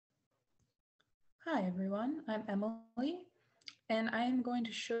Hi everyone, I'm Emily, and I am going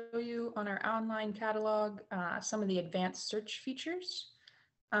to show you on our online catalog some of the advanced search features.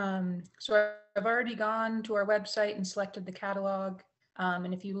 So I've already gone to our website and selected the catalog.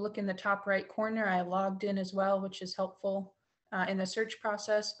 And if you look in the top right corner, I logged in as well, which is helpful in the search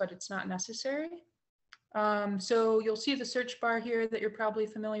process, but it's not necessary. So you'll see the search bar here that you're probably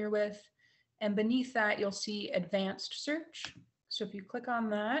familiar with. And beneath that, you'll see advanced search. So if you click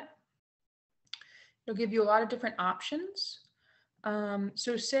on that, it'll give you a lot of different options.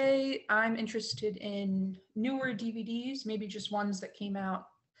 So say I'm interested in newer DVDs, maybe just ones that came out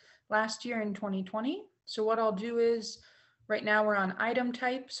last year in 2020. So what I'll do is right now we're on item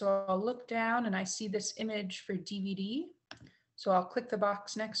type. So I'll look down and I see this image for DVD. So I'll click the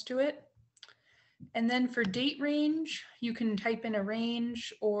box next to it. And then for date range, you can type in a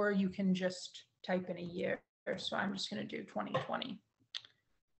range or you can just type in a year. So I'm just going to do 2020.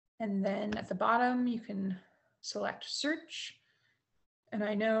 And then at the bottom, you can select search. And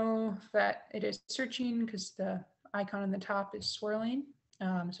I know that it is searching because the icon on the top is swirling.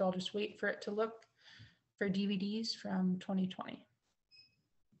 So I'll just wait for it to look for DVDs from 2020.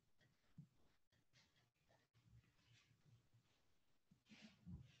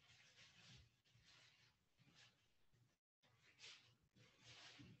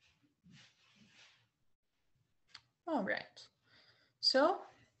 All right. So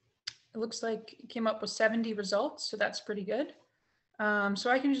it looks like it came up with 70 results, so that's pretty good. So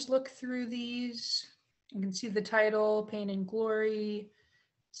I can just look through these. You can see the title, Pain and Glory,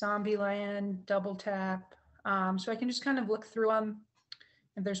 Zombieland, Double Tap. So I can just kind of look through them.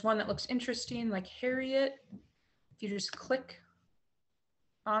 If there's one that looks interesting, like Harriet, if you just click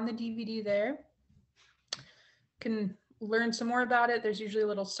on the DVD there, you can learn some more about it. There's usually a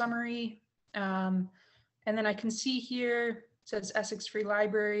little summary. And then I can see here, it says Essex Free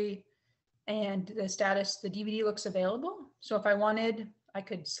Library and the status, the DVD looks available. So if I wanted, I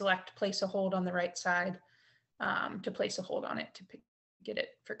could select place a hold on the right side to place a hold on it to get it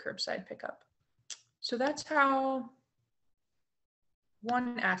for curbside pickup. So that's how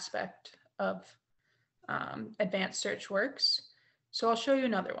one aspect of advanced search works. So I'll show you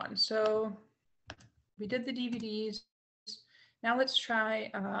another one. So we did the DVDs. Now let's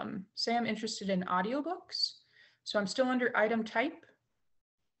try, say I'm interested in audiobooks. So I'm still under item type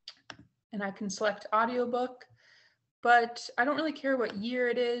and I can select audiobook, but I don't really care what year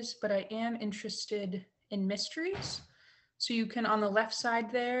it is, but I am interested in mysteries. So you can, on the left side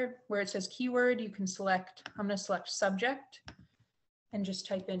there, where it says keyword, you can select, I'm gonna select subject and just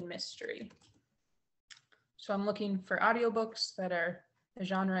type in mystery. So I'm looking for audiobooks that are, the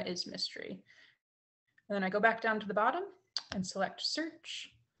genre is mystery. And then I go back down to the bottom and select search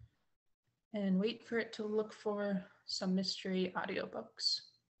and wait for it to look for some mystery audiobooks.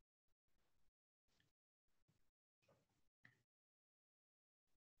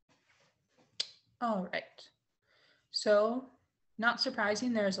 All right. So not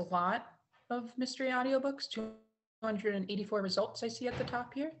surprising, there's a lot of mystery audiobooks, 284 results I see at the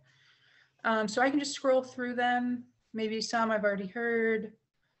top here. So I can just scroll through them. Maybe some I've already heard.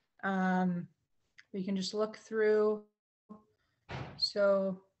 We can just look through.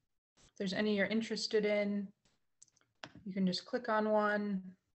 So if there's any you're interested in, you can just click on one.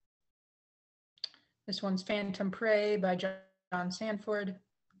 This one's Phantom Prey by John Sanford.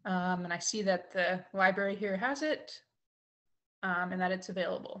 And I see that the library here has it and that it's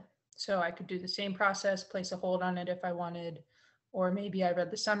available. So I could do the same process, place a hold on it if I wanted, or maybe I read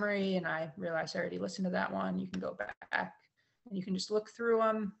the summary and I realized I already listened to that one. You can go back and you can just look through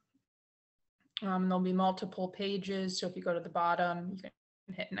them. There'll be multiple pages. So if you go to the bottom, you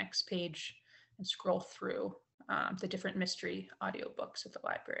can hit next page and scroll through the different mystery audiobooks at the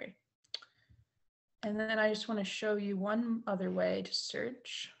library. And then I just want to show you one other way to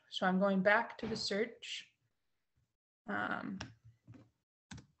search. So I'm going back to the search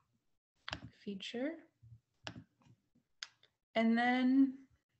feature. And then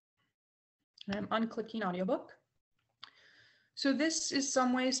I'm unclicking audiobook. So this is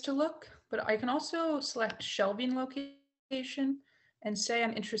some ways to look, but I can also select shelving location and say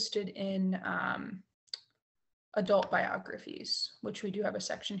I'm interested in adult biographies, which we do have a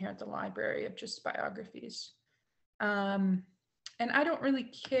section here at the library of just biographies. And I don't really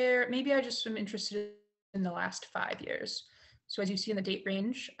care, maybe I just am interested in the last 5 years. So as you see in the date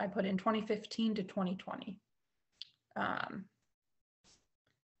range, I put in 2015 to 2020. And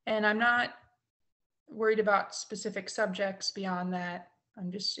I'm not worried about specific subjects beyond that.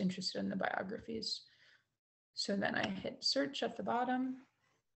 I'm just interested in the biographies. So then I hit search at the bottom.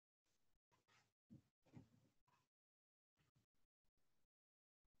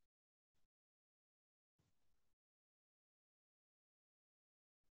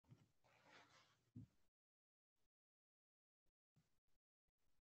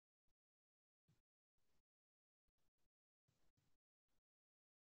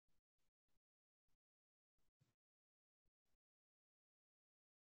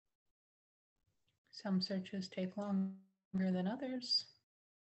 Some searches take longer than others.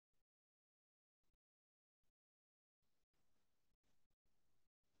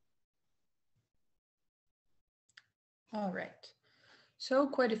 All right. So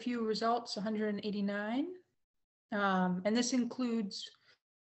quite a few results, 189. And this includes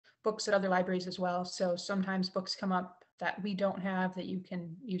books at other libraries as well. So sometimes books come up that we don't have that you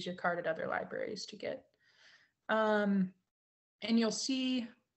can use your card at other libraries to get. And you'll see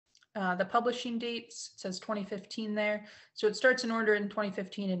the publishing dates. It says 2015 there. So it starts in order in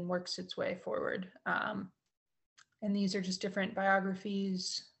 2015 and works its way forward. And these are just different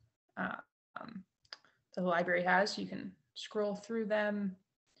biographies that the library has. You can scroll through them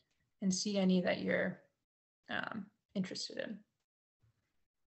and see any that you're interested in.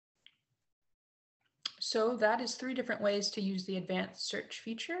 So that is 3 different ways to use the advanced search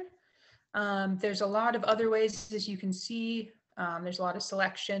feature. There's a lot of other ways, as you can see. There's a lot of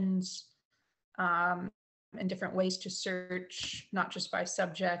selections and different ways to search, not just by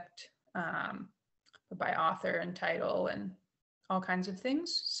subject, but by author and title and all kinds of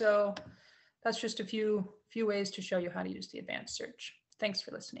things. So that's just a few ways to show you how to use the advanced search. Thanks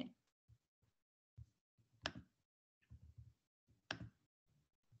for listening.